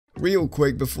real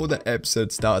quick before the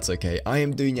episode starts, okay, I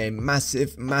am doing a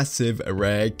massive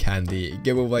rare candy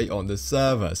giveaway on the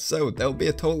server. So there'll be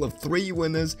a total of 3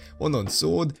 winners, one on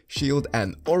Sword, Shield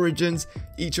and Origins.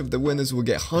 Each of the winners will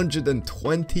get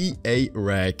 128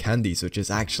 rare candies, which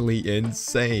is actually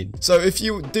insane. So if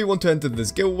you do want to enter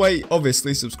this giveaway,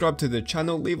 obviously subscribe to the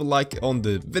channel, leave a like on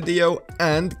the video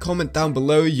and comment down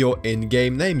below your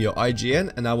in-game name, your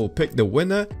IGN, and I will pick the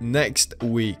winner next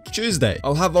week, Tuesday.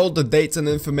 I'll have all the dates and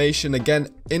information again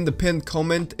in the pinned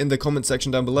comment in the comment section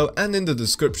down below and in the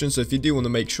description. So if you do want to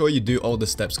make sure you do all the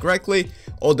steps correctly,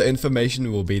 all the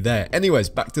information will be there. Anyways,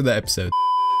 back to the episode.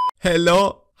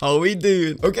 Hello. How we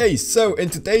doing? Okay, so in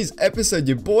today's episode,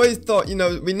 your boy thought, you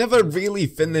know, we never really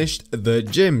finished the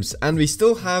gyms, and we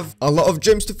still have a lot of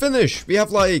gyms to finish. We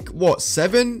have like, what,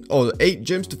 7 or 8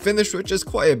 gyms to finish, which is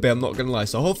quite a bit, I'm not gonna lie.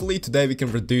 So hopefully today we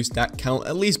can reduce that count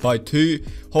at least by 2.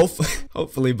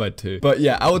 Hopefully by 2. But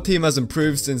yeah, our team has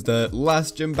improved since the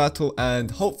last gym battle,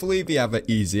 and hopefully we have an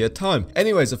easier time.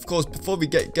 Anyways, of course, before we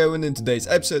get going in today's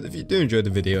episode, if you do enjoy the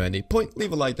video at any point,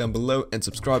 leave a like down below and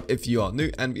subscribe if you are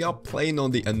new. And we are playing on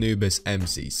the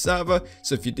AnubisMC server,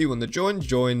 so if you do want to join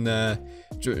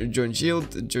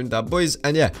Shield, join that, boys.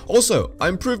 And yeah, also I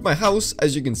improved my house.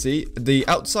 As you can see, the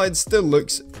outside still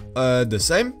looks the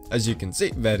same, as you can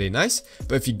see, very nice.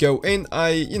 But if you go in,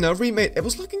 I remade. It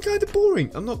was looking kind of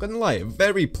boring, I'm not gonna lie,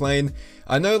 very plain.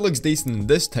 I know it looks decent in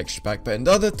this texture pack, but in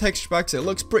the other texture packs it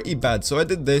looks pretty bad. So I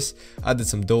did this, added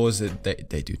some doors.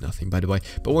 They do nothing, by the way.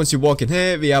 But once you walk in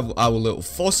here, we have our little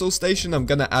fossil station. I'm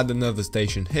gonna add another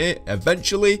station here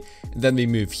eventually. Then we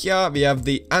move here, we have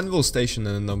the anvil station,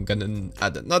 and I'm gonna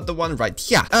add another one right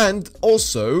here. And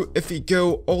also, if we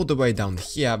go all the way down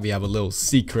here, we have a little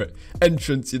secret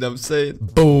entrance, you know what I'm saying?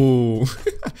 Boom.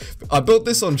 I built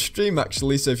this on stream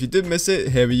actually, so if you did miss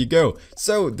it, here you go.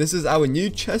 So this is our new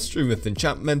chest room with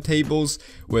enchantment tables,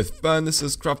 with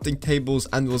furnaces, crafting tables,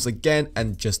 anvils again,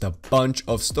 and just a bunch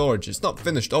of storage. It's not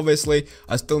finished, obviously.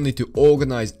 I still need to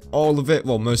organize all of it,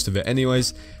 well, most of it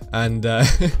anyways. And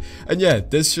and yeah,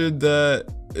 this should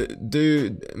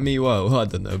do me well. I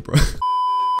don't know, bro.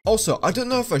 Also, I don't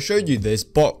know if I showed you this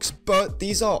box, but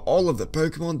these are all of the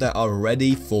Pokemon that are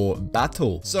ready for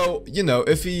battle. So, you know,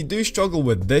 if we do struggle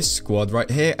with this squad right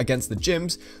here against the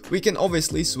gyms, we can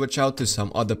obviously switch out to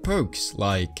some other pokes,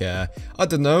 like, I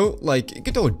don't know, like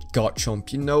good old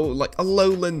Garchomp, you know, like a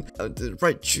Lowland,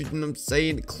 right, you know what I'm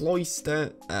saying,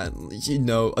 Cloyster, and, you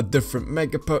know, a different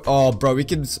Mega Poke. Oh, bro, we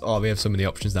can, oh, we have so many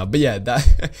options now. But yeah,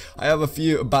 that, I have a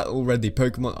few battle-ready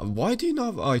Pokemon. Why do you not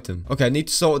have an item? Okay, I need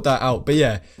to sort that out, but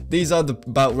yeah. These are the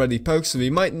battle ready pokes, so we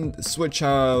might switch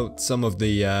out some of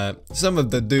the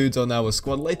dudes on our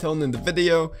squad later on in the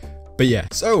video. But yeah,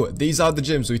 so these are the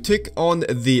gyms. We took on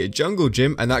the jungle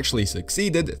gym and actually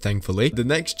succeeded, thankfully. The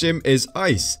next gym is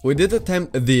ice. We did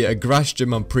attempt the grass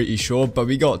gym, I'm pretty sure, but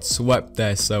we got swept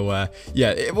there. So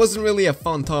yeah, it wasn't really a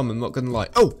fun time, I'm not gonna lie.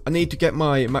 Oh, I need to get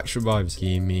my max revives.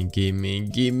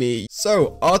 Gimme.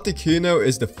 So Articuno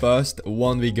is the first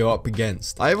one we go up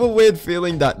against. I have a weird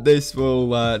feeling that this will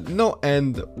not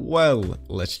end well,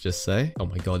 let's just say. Oh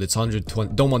my god, it's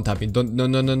 120. Don't one tapping. Don't,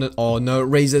 no. Oh no,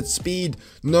 raise its speed.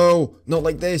 No. Not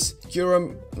like this.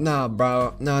 You're nah,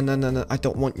 bro. No. I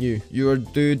don't want you. You're a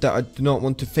dude that I do not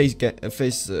want to face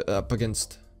up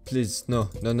against. Please, no.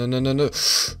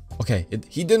 Okay,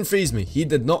 he didn't freeze me. He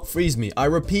did not freeze me. I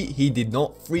repeat, he did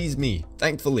not freeze me.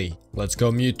 Thankfully. Let's go,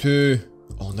 Mewtwo.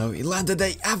 Oh no, he landed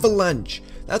a avalanche.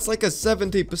 That's like a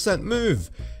 70% move.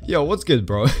 Yo, what's good,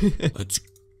 bro? Let's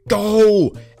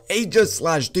go.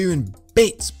 Aegislash doing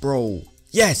bits, bro.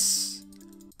 Yes.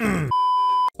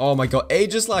 Oh my god,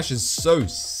 Aegislash is so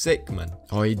sick, man.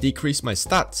 Oh, he decreased my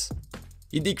stats.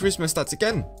 He decreased my stats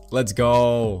again. Let's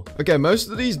go. Okay, most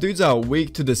of these dudes are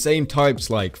weak to the same types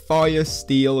like fire,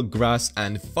 steel, grass,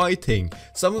 and fighting.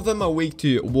 Some of them are weak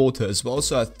to water as well,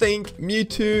 so I think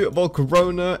Mewtwo,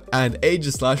 Volcarona, and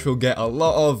Aegislash will get a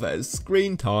lot of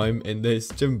screen time in this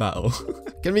gym battle.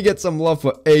 Can we get some love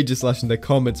for Aegislash in the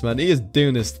comments, man? He is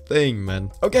doing his thing, man.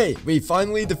 Okay, we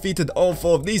finally defeated all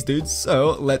 4 of these dudes,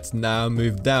 so let's now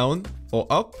move down or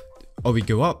up. Oh, we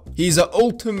go up. He's an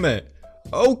ultimate.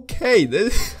 Okay,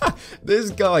 this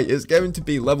guy is going to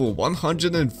be level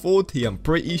 140, I'm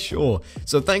pretty sure.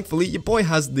 So thankfully, your boy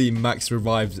has the max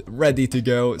revives ready to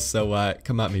go. So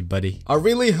come at me, buddy. I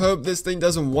really hope this thing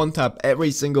doesn't one-tap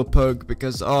every single poke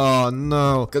because, oh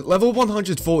no. Level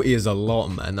 140 is a lot,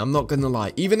 man. I'm not gonna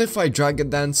lie. Even if I Dragon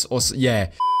Dance or, yeah.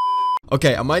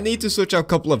 Okay, I might need to switch out a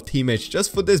couple of teammates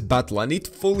just for this battle. I need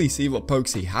to fully see what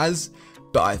pokes he has.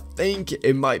 But I think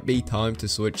it might be time to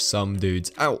switch some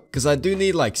dudes out. Because I do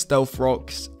need like Stealth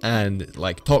Rocks and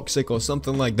like Toxic or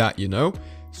something like that, you know?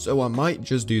 so I might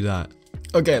just do that.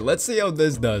 Okay, let's see how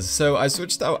this does. So I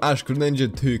switched out Ash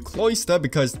Greninja to Cloyster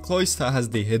because Cloyster has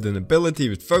the hidden ability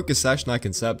with Focus Sash and I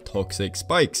can set up Toxic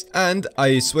Spikes. And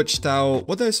I switched out,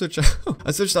 what did I switch out?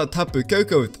 I switched out Tapu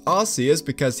Koko with Arceus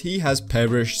because he has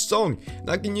Perish Song. And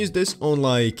I can use this on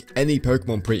like any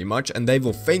Pokemon pretty much and they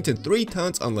will faint in 3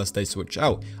 turns unless they switch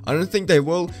out. I don't think they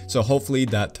will, so hopefully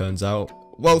that turns out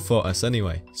well for us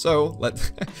anyway. So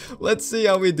let's see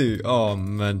how we do. Oh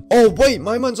man. Oh wait,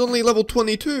 my man's only level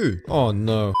 22. Oh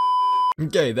no.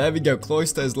 Okay, there we go.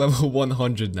 Cloyster is level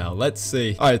 100 now. Let's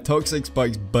see. Alright, Toxic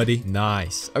Spikes, buddy.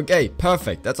 Nice. Okay,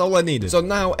 perfect. That's all I needed. So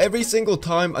now, every single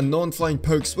time a non-flying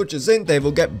poke switches in, they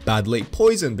will get badly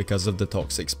poisoned because of the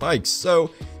Toxic Spikes.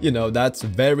 So, you know, that's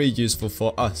very useful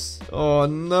for us. Oh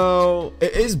no.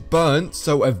 It is burnt,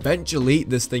 so eventually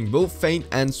this thing will faint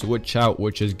and switch out,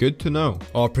 which is good to know.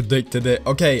 Oh, I predicted it.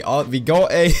 Okay, we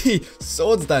got a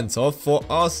Swords Dance off for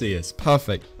Arceus.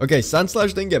 Perfect. Okay,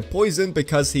 Sandslash didn't get poisoned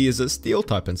because he is a Steel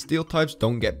type and Steel types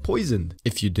don't get poisoned,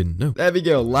 if you didn't know. There we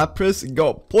go, Lapras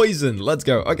got poisoned. Let's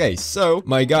go. Okay, so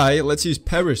my guy, let's use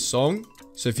Perish Song.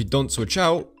 So if you don't switch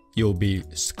out, you'll be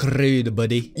screwed,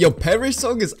 buddy. Yo, Perish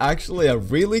Song is actually a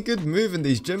really good move in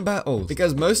these gym battles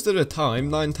because most of the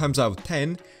time, 9 times out of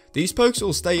 10, these pokes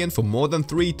will stay in for more than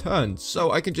 3 turns,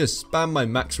 so I can just spam my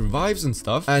max revives and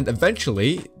stuff, and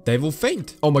eventually, they will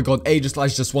faint. Oh my god,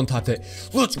 Aegislash just one-tapped it.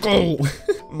 Let's go!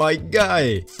 My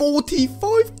guy,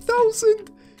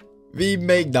 45,000! We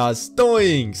make that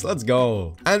stoinks. Let's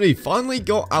go. And we finally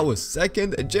got our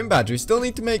second gym badge. We still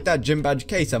need to make that gym badge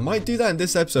case. I might do that in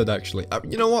this episode, actually.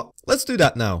 You know what? Let's do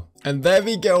that now. And there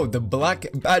we go, the black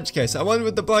badge case. I went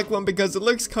with the black one because it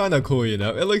looks kind of cool, you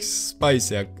know. It looks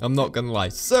spicy, I'm not gonna lie.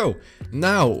 So,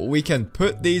 now we can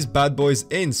put these bad boys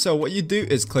in. So what you do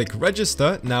is click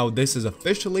register. Now this is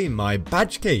officially my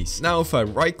badge case. Now if I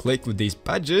right click with these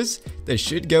badges, they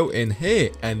should go in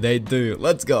here. And they do.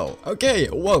 Let's go. Okay,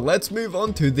 well, let's move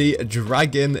on to the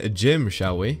Dragon Gym,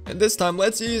 shall we? And this time,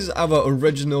 let's use our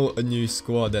original new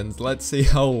squad and let's see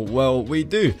how well we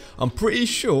do. I'm pretty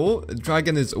sure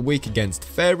Dragon is weak against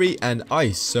Fairy and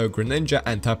Ice, so Greninja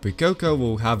and Tapu Koko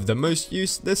will have the most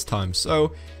use this time,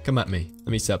 so come at me.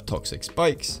 Let me set up Toxic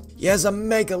Spikes. He has a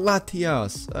Mega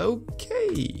Latias.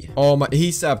 Okay. Oh my,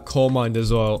 he set up Calm Mind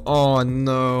as well. Oh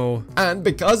no. And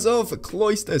because of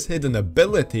Cloyster's hidden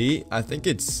ability, I think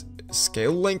it's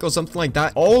Scale Link or something like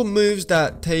that, all moves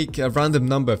that take a random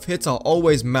number of hits are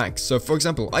always max. So for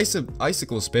example,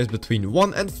 Icicle Spears between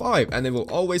 1 and 5 and it will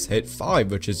always hit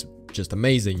 5, which is just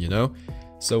amazing, you know.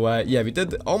 So yeah, we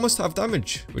did almost half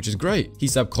damage, which is great. He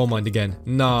set up Calm Mind again.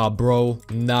 Nah, bro.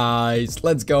 Nice.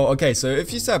 Let's go. Okay, so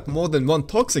if you set up more than 1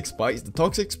 Toxic Spikes, the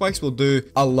Toxic Spikes will do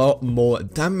a lot more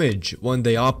damage when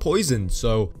they are poisoned.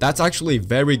 So that's actually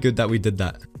very good that we did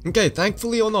that. Okay,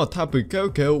 thankfully on our Tapu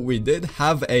Koko, we did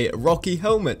have a Rocky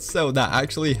Helmet, so that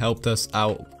actually helped us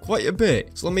out quite a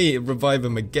bit. So let me revive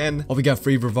him again. Oh, we got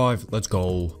free revive. Let's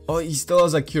go. Oh, he still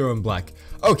has a Cure in Black.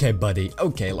 Okay, buddy.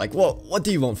 Okay, like, what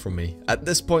do you want from me? At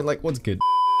this point, like, what's good?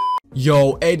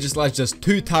 Yo, Aegislash just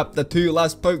 2-tapped the 2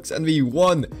 last pokes and we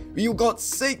won. We got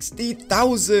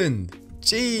 60,000.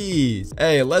 Jeez.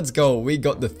 Hey, let's go. We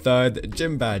got the 3rd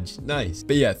gym badge. Nice.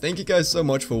 But yeah, thank you guys so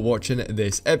much for watching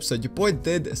this episode. Your boy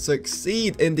did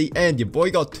succeed in the end. Your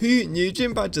boy got 2 new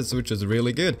gym badges, which was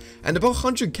really good. And about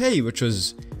 100k, which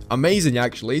was amazing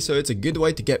actually. So it's a good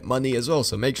way to get money as well.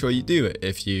 So make sure you do it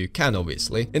if you can,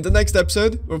 obviously. In the next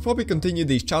episode, we'll probably continue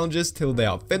these challenges till they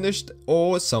are finished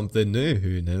or something new.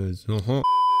 Who knows?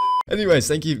 Anyways,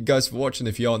 thank you guys for watching.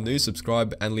 If you are new,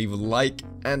 subscribe and leave a like.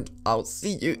 And I'll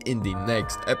see you in the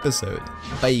next episode.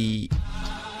 Bye.